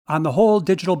On the whole,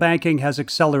 digital banking has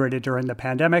accelerated during the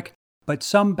pandemic, but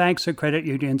some banks and credit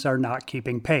unions are not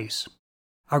keeping pace.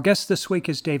 Our guest this week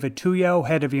is David Tuyo,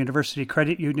 head of University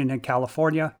Credit Union in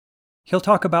California. He'll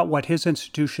talk about what his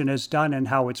institution has done and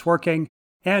how it's working,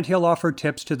 and he'll offer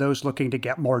tips to those looking to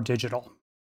get more digital.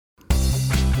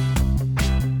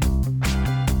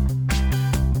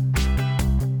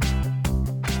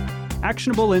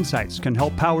 Actionable insights can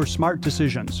help power smart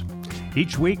decisions.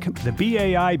 Each week, the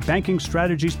BAI Banking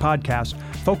Strategies podcast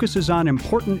focuses on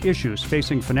important issues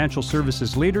facing financial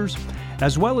services leaders,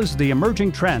 as well as the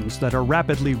emerging trends that are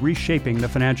rapidly reshaping the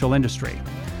financial industry.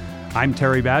 I'm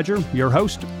Terry Badger, your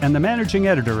host and the managing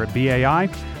editor at BAI.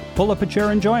 Pull up a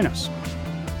chair and join us.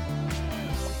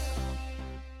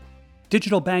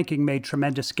 Digital banking made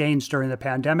tremendous gains during the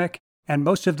pandemic, and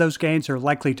most of those gains are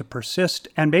likely to persist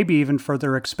and maybe even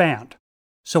further expand.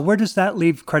 So where does that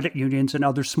leave credit unions and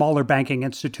other smaller banking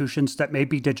institutions that may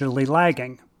be digitally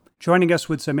lagging? Joining us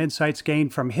with some insights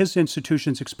gained from his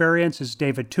institution's experience is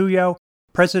David Tuyo,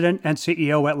 President and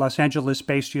CEO at Los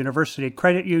Angeles-based University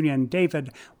Credit Union.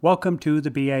 David, welcome to the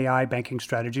BAI Banking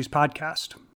Strategies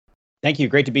podcast. Thank you.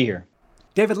 Great to be here.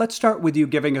 David, let's start with you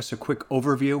giving us a quick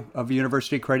overview of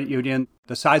University Credit Union,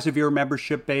 the size of your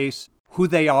membership base, who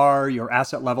they are, your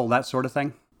asset level, that sort of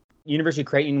thing. University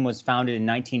Credit Union was founded in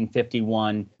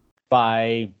 1951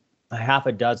 by a half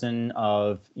a dozen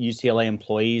of UCLA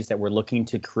employees that were looking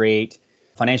to create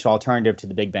a financial alternative to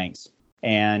the big banks.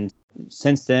 And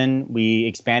since then, we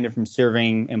expanded from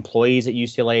serving employees at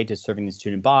UCLA to serving the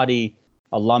student body,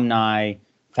 alumni,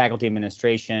 faculty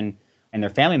administration, and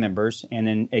their family members, and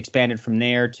then expanded from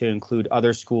there to include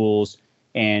other schools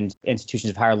and institutions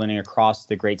of higher learning across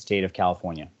the great state of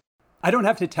California. I don't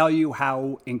have to tell you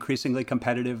how increasingly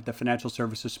competitive the financial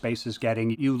services space is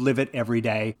getting. You live it every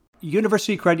day.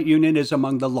 University Credit Union is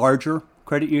among the larger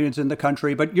credit unions in the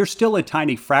country, but you're still a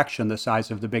tiny fraction the size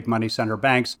of the big money center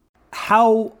banks.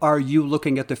 How are you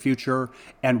looking at the future,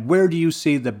 and where do you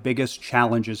see the biggest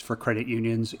challenges for credit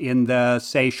unions in the,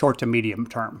 say, short to medium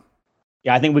term?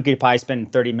 Yeah, I think we could probably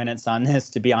spend 30 minutes on this,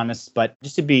 to be honest, but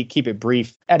just to keep it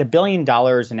brief, at $1 billion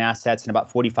in assets and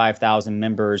about 45,000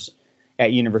 members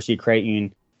at University Credit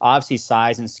Union, obviously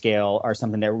size and scale are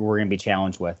something that we're going to be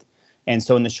challenged with. And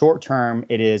so in the short term,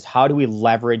 it is how do we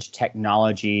leverage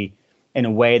technology in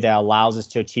a way that allows us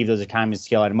to achieve those economies of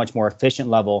scale at a much more efficient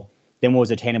level than what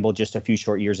was attainable just a few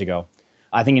short years ago.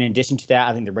 I think in addition to that,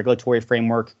 I think the regulatory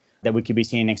framework that we could be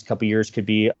seeing in the next couple of years could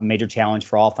be a major challenge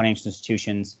for all financial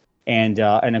institutions and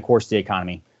of course, the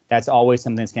economy. That's always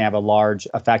something that's going to have a large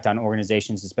effect on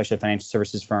organizations, especially financial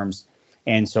services firms.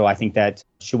 And so I think that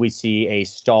should we see a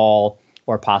stall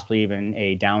or possibly even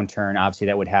a downturn, obviously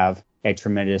that would have a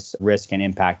tremendous risk and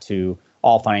impact to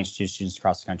all financial institutions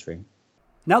across the country.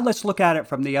 Now let's look at it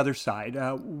from the other side.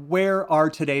 Where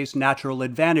are today's natural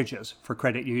advantages for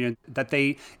credit union that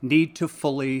they need to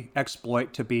fully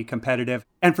exploit to be competitive?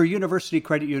 And for University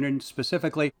Credit Union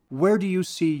specifically, where do you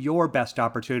see your best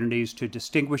opportunities to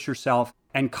distinguish yourself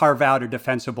and carve out a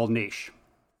defensible niche?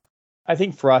 I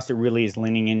think for us, it really is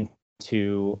leaning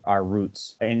into our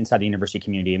roots inside the university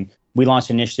community. And we launched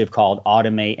an initiative called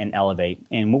Automate and Elevate.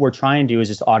 And what we're trying to do is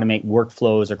just automate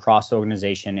workflows across the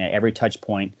organization at every touch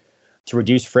point to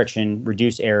reduce friction,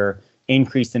 reduce error,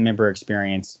 increase the member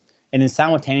experience, and then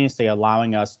simultaneously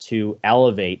allowing us to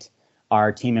elevate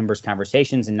our team members'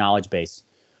 conversations and knowledge base.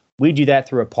 We do that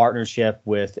through a partnership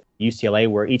with UCLA,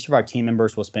 where each of our team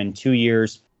members will spend 2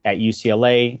 years at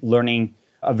UCLA learning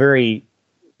a very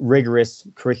rigorous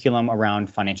curriculum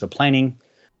around financial planning.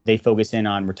 They focus in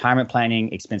on retirement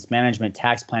planning, expense management,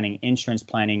 tax planning, insurance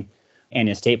planning, and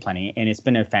estate planning. And it's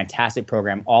been a fantastic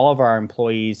program. All of our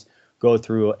employees go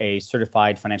through a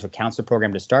certified financial counselor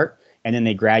program to start, and then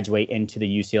they graduate into the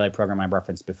UCLA program I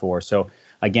referenced before. So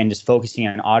again, just focusing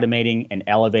on automating and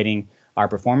elevating our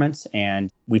performance.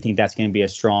 And we think that's going to be a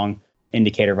strong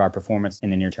indicator of our performance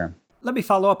in the near term. Let me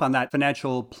follow up on that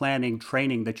financial planning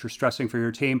training that you're stressing for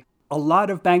your team. A lot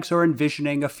of banks are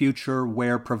envisioning a future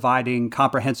where providing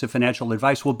comprehensive financial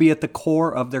advice will be at the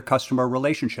core of their customer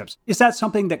relationships. Is that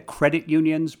something that credit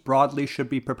unions broadly should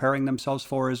be preparing themselves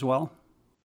for as well?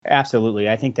 Absolutely.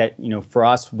 I think that, for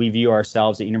us, we view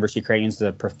ourselves at University Credit Union as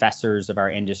the professors of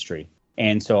our industry.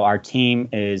 And so our team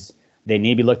they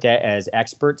need to be looked at as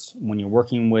experts. When you're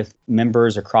working with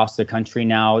members across the country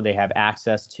now, they have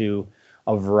access to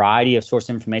a variety of source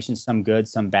information, some good,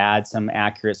 some bad, some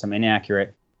accurate, some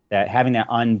inaccurate. That having that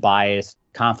unbiased,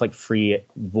 conflict-free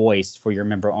voice for your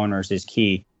member owners is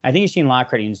key. I think you've seen a lot of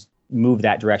credit unions move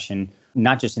that direction,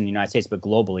 not just in the United States, but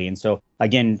globally. And so,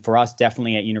 again, for us,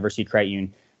 definitely at University Credit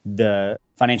Union, the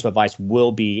financial advice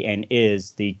will be and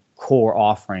is the core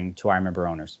offering to our member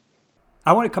owners.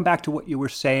 I want to come back to what you were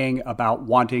saying about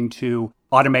wanting to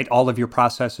automate all of your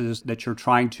processes, that you're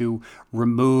trying to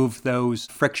remove those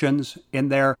frictions in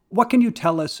there. What can you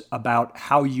tell us about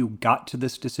how you got to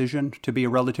this decision to be a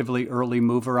relatively early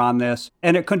mover on this?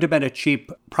 And it couldn't have been a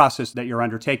cheap process that you're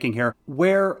undertaking here.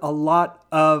 Where a lot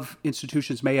of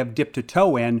institutions may have dipped a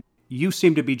toe in, you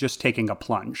seem to be just taking a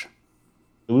plunge.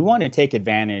 We want to take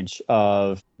advantage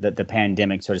of the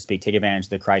pandemic, so to speak, take advantage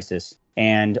of the crisis.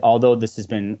 And although this has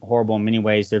been horrible in many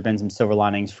ways, there have been some silver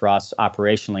linings for us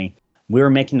operationally. We were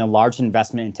making the largest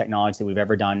investment in technology that we've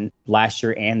ever done last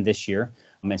year and this year.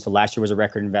 And so last year was a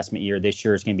record investment year. This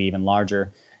year is going to be even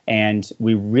larger. And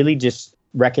we really just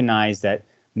recognize that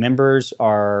members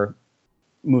are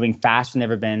moving faster than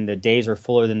they've ever been. The days are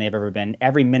fuller than they've ever been.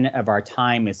 Every minute of our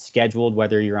time is scheduled,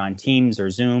 whether you're on Teams or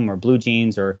Zoom or Blue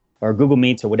Jeans or Google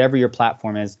Meets or whatever your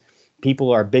platform is.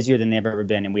 People are busier than they've ever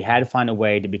been. And we had to find a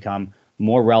way to become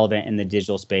more relevant in the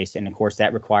digital space. And of course,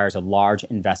 that requires a large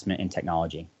investment in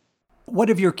technology. What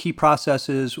of your key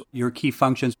processes, your key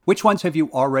functions, which ones have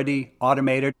you already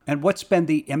automated? And what's been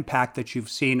the impact that you've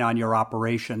seen on your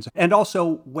operations? And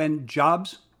also, when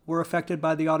jobs were affected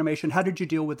by the automation, how did you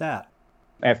deal with that?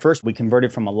 At first, we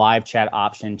converted from a live chat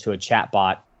option to a chat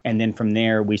bot. And then from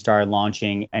there, we started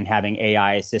launching and having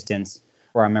AI assistants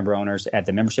for our member owners at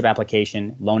the membership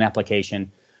application, loan application,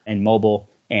 and mobile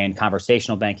and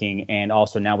conversational banking. And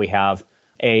also now we have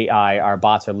AI. Our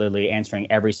bots are literally answering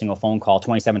every single phone call,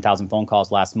 27,000 phone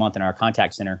calls last month in our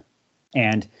contact center,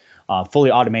 and fully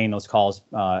automating those calls.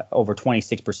 Over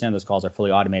 26% of those calls are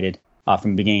fully automated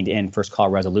from beginning to end, first call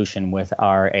resolution with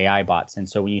our AI bots. And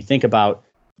so when you think about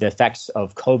the effects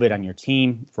of COVID on your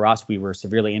team, for us, we were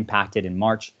severely impacted in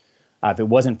March. If it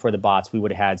wasn't for the bots, we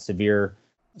would have had severe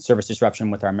service disruption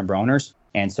with our member owners.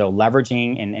 And so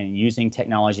leveraging and using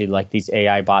technology like these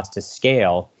AI bots to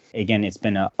scale, again, it's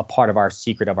been a part of our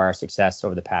secret of our success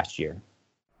over the past year.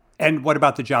 And what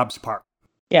about the jobs part?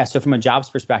 Yeah, so from a jobs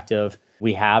perspective,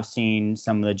 we have seen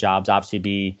some of the jobs obviously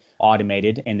be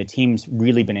automated, and the team's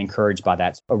really been encouraged by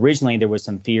that. Originally, there was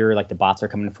some fear, like the bots are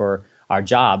coming for our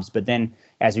jobs, but then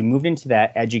as we moved into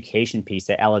that education piece,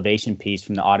 that elevation piece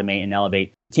from the automate and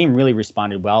elevate, the team really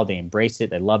responded well. They embraced it.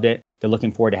 They loved it. They're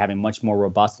looking forward to having much more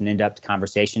robust and in-depth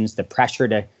conversations. The pressure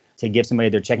to give somebody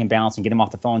their checking balance and get them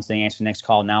off the phone so they answer the next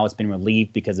call, now it's been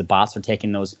relieved because the bots are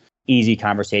taking those easy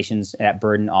conversations, that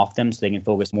burden off them so they can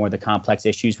focus more on the complex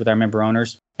issues with our member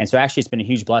owners. And so actually it's been a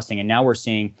huge blessing. And now we're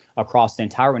seeing across the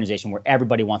entire organization where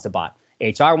everybody wants a bot.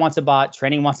 HR wants a bot,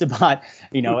 training wants a bot,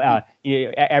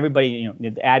 everybody,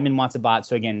 the admin wants a bot.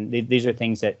 So again, these are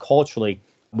things that culturally,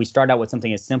 we start out with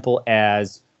something as simple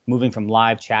as moving from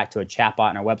live chat to a chat bot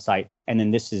on our website. And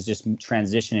then this is just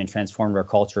transition and transformed our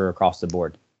culture across the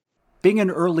board. Being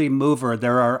an early mover,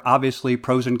 there are obviously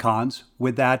pros and cons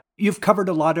with that. You've covered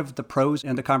a lot of the pros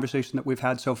in the conversation that we've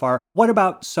had so far. What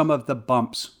about some of the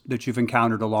bumps that you've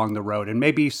encountered along the road and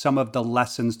maybe some of the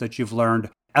lessons that you've learned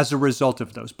as a result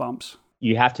of those bumps?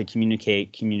 You have to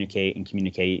communicate.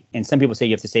 And some people say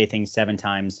you have to say things 7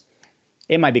 times.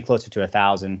 It might be closer to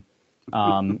 1,000.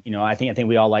 I think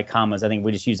we all like commas. I think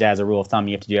we just use that as a rule of thumb.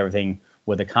 You have to do everything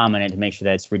with a comma in it to make sure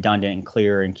that it's redundant and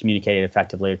clear and communicated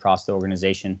effectively across the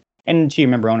organization and to your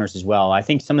member owners as well. I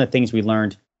think some of the things we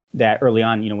learned that early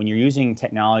on, when you're using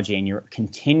technology and you're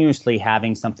continuously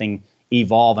having something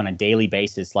evolve on a daily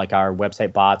basis, like our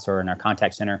website bots or in our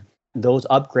contact center, those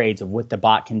upgrades of what the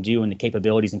bot can do and the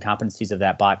capabilities and competencies of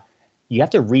that bot, you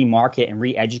have to remarket and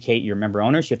re-educate your member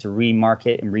owners. You have to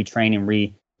remarket and retrain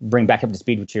and bring back up to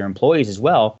speed with your employees as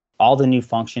well, all the new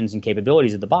functions and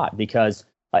capabilities of the bot. Because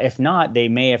if not, they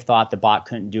may have thought the bot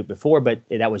couldn't do it before, but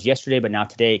that was yesterday, but now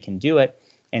today it can do it.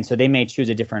 And so they may choose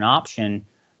a different option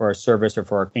for a service or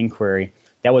for an inquiry.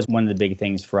 That was one of the big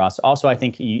things for us. Also, I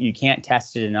think you can't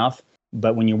test it enough,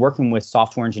 but when you're working with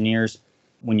software engineers,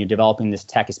 when you're developing this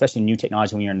tech, especially new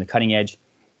technology, when you're on the cutting edge,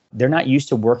 they're not used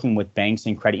to working with banks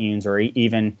and credit unions or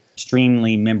even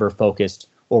extremely member-focused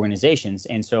organizations.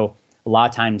 And so a lot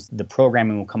of times the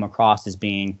programming will come across as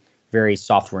being very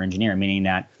software engineer, meaning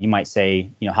that you might say,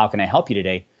 how can I help you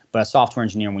today? But a software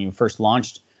engineer, when you first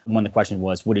launched, one of the questions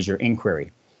was, what is your inquiry?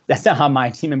 That's not how my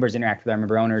team members interact with our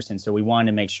member owners. And so we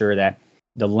wanted to make sure that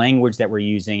the language that we're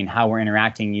using and how we're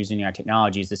interacting using our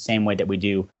technology is the same way that we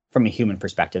do from a human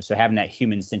perspective. So having that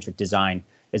human-centric design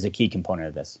is a key component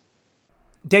of this.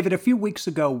 David, a few weeks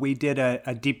ago, we did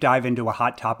a deep dive into a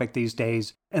hot topic these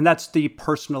days, and that's the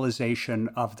personalization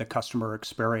of the customer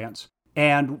experience.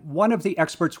 And one of the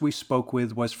experts we spoke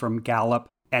with was from Gallup,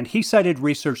 and he cited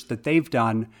research that they've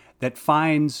done that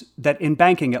finds that in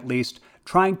banking, at least,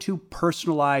 trying to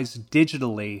personalize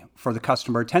digitally for the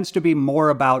customer tends to be more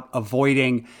about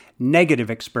avoiding negative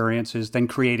experiences than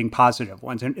creating positive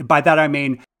ones. And by that, I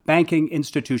mean banking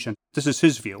institutions. This is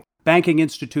his view. Banking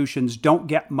institutions don't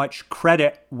get much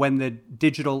credit when the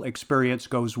digital experience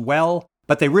goes well,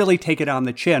 but they really take it on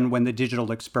the chin when the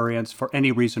digital experience, for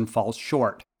any reason, falls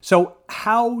short. So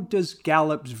how does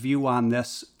Gallup's view on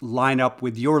this line up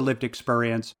with your lived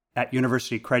experience at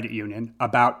University Credit Union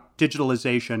about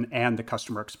digitalization and the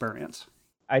customer experience?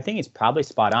 I think it's probably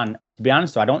spot on. To be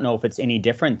honest, though, I don't know if it's any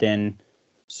different than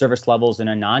service levels in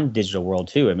a non-digital world,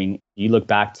 too. I mean, you look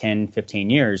back 10, 15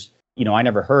 years, I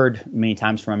never heard many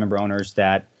times from our member owners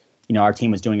that, our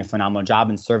team was doing a phenomenal job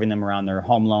in serving them around their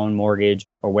home loan, mortgage,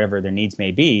 or whatever their needs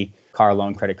may be, car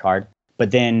loan, credit card.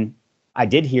 But then I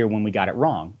did hear when we got it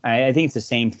wrong. I think it's the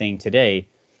same thing today.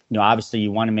 Obviously you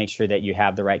want to make sure that you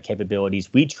have the right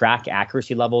capabilities. We track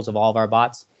accuracy levels of all of our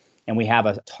bots, and we have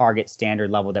a target standard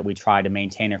level that we try to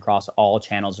maintain across all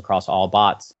channels, across all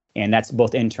bots. And that's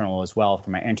both internal as well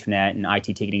from our internet and IT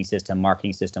ticketing system,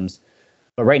 marketing systems.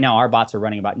 But right now our bots are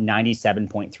running about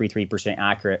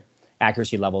 97.33%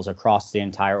 accuracy levels across the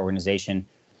entire organization.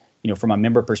 From a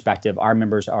member perspective, our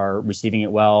members are receiving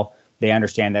it well. They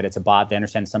understand that it's a bot. They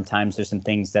understand sometimes there's some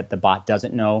things that the bot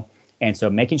doesn't know. And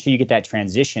so making sure you get that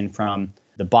transition from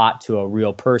the bot to a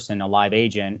real person, a live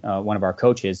agent, one of our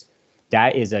coaches,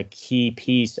 that is a key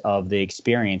piece of the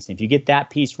experience. If you get that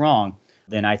piece wrong,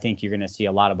 then I think you're going to see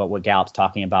a lot about what Gallup's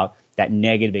talking about, that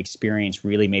negative experience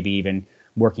really maybe even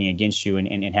working against you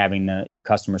and having the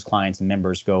customers, clients, and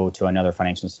members go to another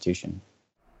financial institution.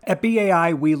 At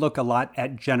BAI, we look a lot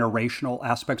at generational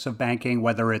aspects of banking,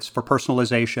 whether it's for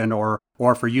personalization or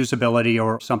for usability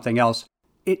or something else.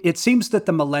 It seems that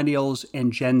the millennials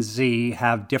and Gen Z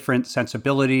have different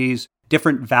sensibilities,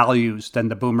 different values than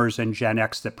the boomers and Gen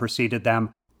X that preceded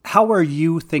them. How are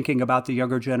you thinking about the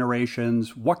younger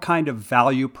generations? What kind of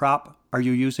value prop are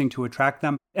you using to attract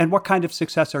them? And what kind of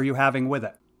success are you having with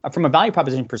it? From a value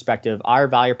proposition perspective, our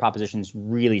value proposition is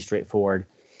really straightforward.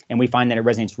 And we find that it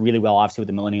resonates really well, obviously, with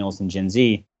the millennials and Gen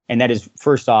Z. And that is,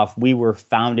 first off, we were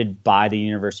founded by the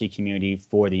university community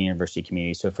for the university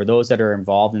community. So for those that are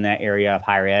involved in that area of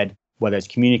higher ed, whether it's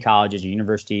community colleges or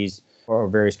universities or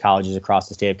various colleges across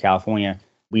the state of California,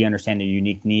 we understand their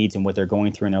unique needs and what they're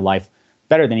going through in their life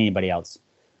better than anybody else.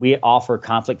 We offer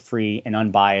conflict-free and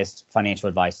unbiased financial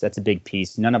advice. That's a big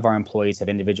piece. None of our employees have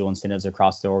individual incentives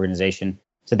across the organization.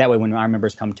 So that way, when our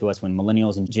members come to us, when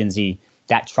millennials and Gen Z,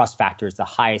 that trust factor is the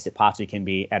highest it possibly can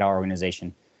be at our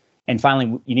organization. And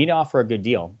finally, you need to offer a good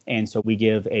deal. And so we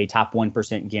give a top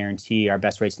 1% guarantee, our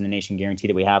best rates in the nation guarantee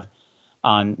that we have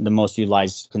on the most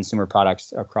utilized consumer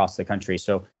products across the country.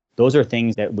 So those are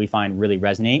things that we find really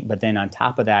resonate. But then on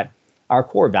top of that, our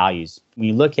core values. When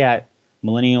you look at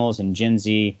millennials and Gen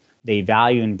Z, they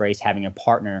value and embrace having a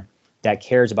partner that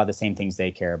cares about the same things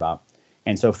they care about.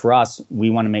 And so for us,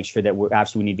 we want to make sure that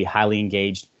we need to be highly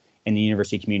engaged in the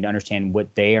university community to understand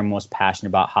what they are most passionate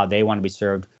about, how they want to be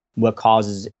served, what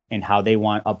causes, and how they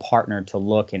want a partner to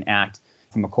look and act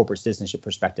from a corporate citizenship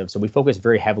perspective. So we focus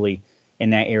very heavily in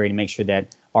that area to make sure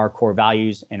that our core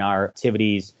values and our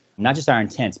activities, not just our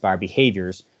intents, but our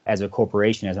behaviors as a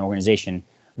corporation, as an organization,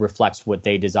 reflects what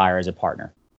they desire as a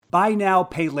partner. Buy now,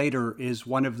 pay later is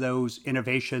one of those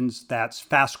innovations that's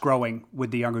fast growing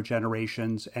with the younger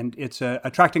generations, and it's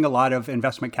attracting a lot of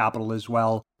investment capital as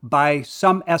well. By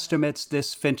some estimates,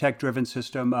 this fintech-driven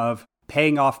system of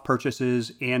paying off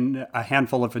purchases in a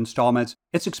handful of installments,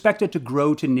 it's expected to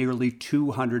grow to nearly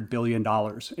 $200 billion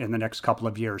in the next couple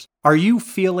of years. Are you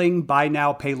feeling buy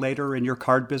now, pay later in your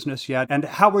card business yet? And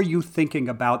how are you thinking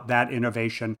about that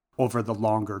innovation over the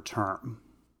longer term?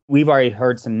 We've already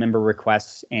heard some member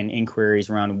requests and inquiries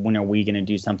around when are we going to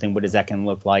do something? What is that going to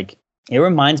look like? It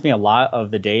reminds me a lot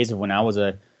of the days of when I was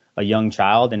a young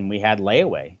child and we had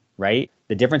layaway, right?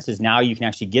 The difference is now you can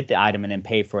actually get the item and then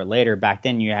pay for it later. Back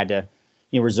then you had to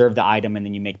reserve the item and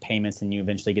then you make payments and you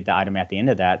eventually get the item at the end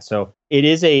of that. So it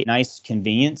is a nice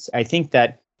convenience. I think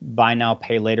that buy now,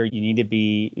 pay later, you need to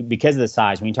be, because of the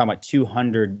size, when you talk about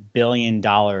 $200 billion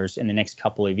in the next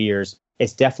couple of years,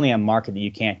 it's definitely a market that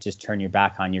you can't just turn your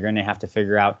back on. You're going to have to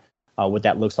figure out what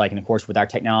that looks like. And of course, with our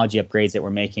technology upgrades that we're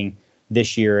making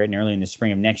this year and early in the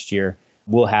spring of next year,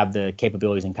 we'll have the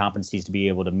capabilities and competencies to be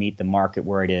able to meet the market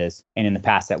where it is. And in the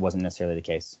past, that wasn't necessarily the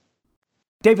case.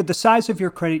 David, the size of your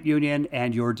credit union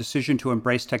and your decision to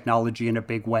embrace technology in a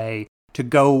big way, to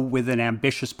go with an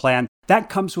ambitious plan, that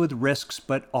comes with risks,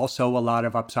 but also a lot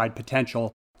of upside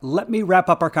potential. Let me wrap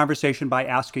up our conversation by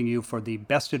asking you for the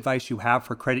best advice you have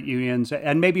for credit unions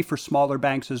and maybe for smaller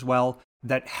banks as well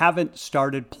that haven't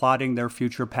started plotting their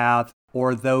future path,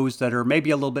 or those that are maybe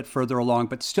a little bit further along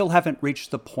but still haven't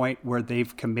reached the point where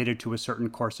they've committed to a certain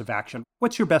course of action?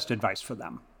 What's your best advice for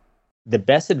them? The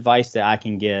best advice that I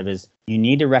can give is you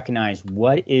need to recognize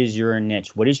what is your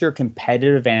niche, what is your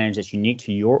competitive advantage that's unique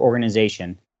to your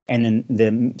organization. And then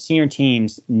the senior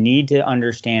teams need to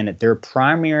understand that their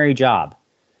primary job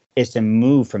is to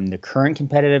move from the current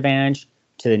competitive advantage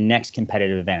to the next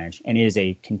competitive advantage. And it is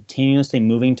a continuously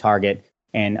moving target.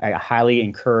 And I highly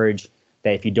encourage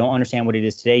that if you don't understand what it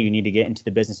is today, you need to get into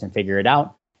the business and figure it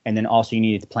out. And then also you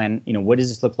need to plan, what does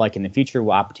this look like in the future?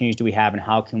 What opportunities do we have, and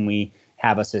how can we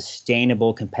have a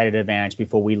sustainable competitive advantage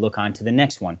before we look on to the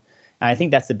next one? And I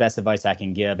think that's the best advice I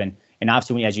can give. And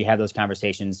obviously, as you have those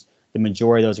conversations, the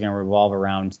majority of those are going to revolve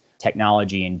around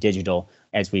technology and digital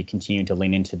as we continue to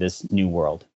lean into this new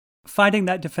world. Finding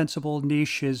that defensible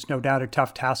niche is no doubt a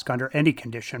tough task under any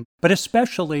condition, but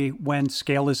especially when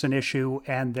scale is an issue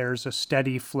and there's a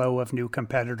steady flow of new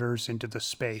competitors into the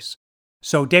space.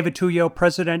 So David Tuyo,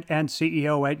 President and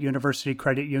CEO at University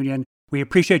Credit Union, we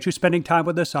appreciate you spending time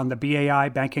with us on the BAI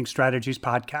Banking Strategies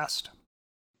podcast.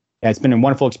 Yeah, it's been a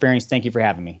wonderful experience. Thank you for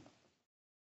having me.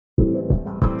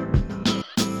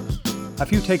 A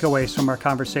few takeaways from our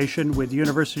conversation with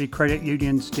University Credit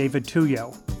Union's David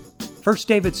Tuyo. First,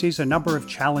 David sees a number of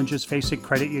challenges facing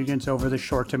credit unions over the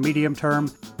short to medium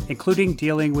term, including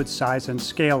dealing with size and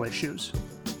scale issues.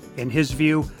 In his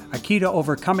view, a key to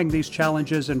overcoming these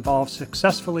challenges involves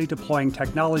successfully deploying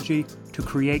technology to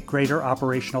create greater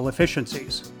operational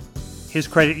efficiencies. His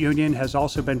credit union has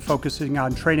also been focusing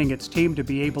on training its team to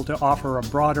be able to offer a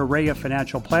broad array of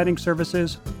financial planning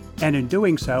services, and in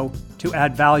doing so, to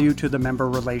add value to the member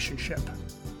relationship.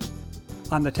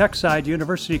 On the tech side,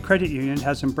 University Credit Union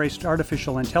has embraced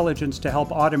artificial intelligence to help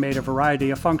automate a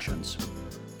variety of functions.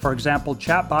 For example,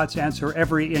 chatbots answer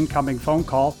every incoming phone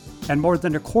call, and more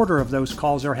than a quarter of those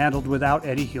calls are handled without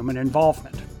any human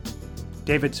involvement.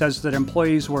 David says that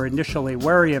employees were initially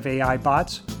wary of AI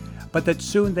bots, but that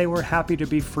soon they were happy to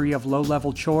be free of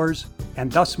low-level chores and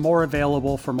thus more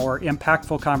available for more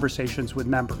impactful conversations with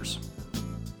members.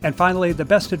 And finally, the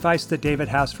best advice that David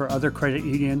has for other credit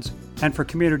unions and for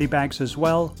community banks as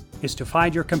well is to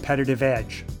find your competitive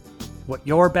edge, what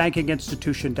your banking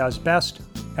institution does best,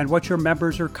 and what your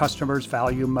members or customers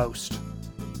value most.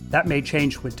 That may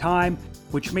change with time,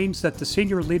 which means that the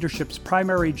senior leadership's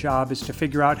primary job is to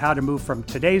figure out how to move from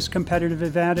today's competitive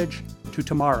advantage to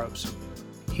tomorrow's.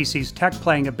 He sees tech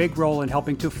playing a big role in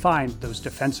helping to find those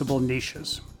defensible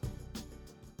niches.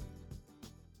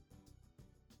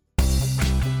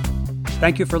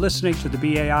 Thank you for listening to the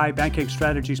BAI Banking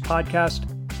Strategies podcast.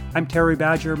 I'm Terry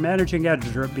Badger, Managing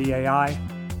Editor at BAI.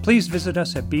 Please visit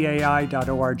us at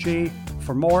bai.org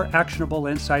for more actionable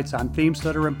insights on themes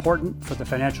that are important for the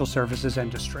financial services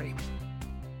industry.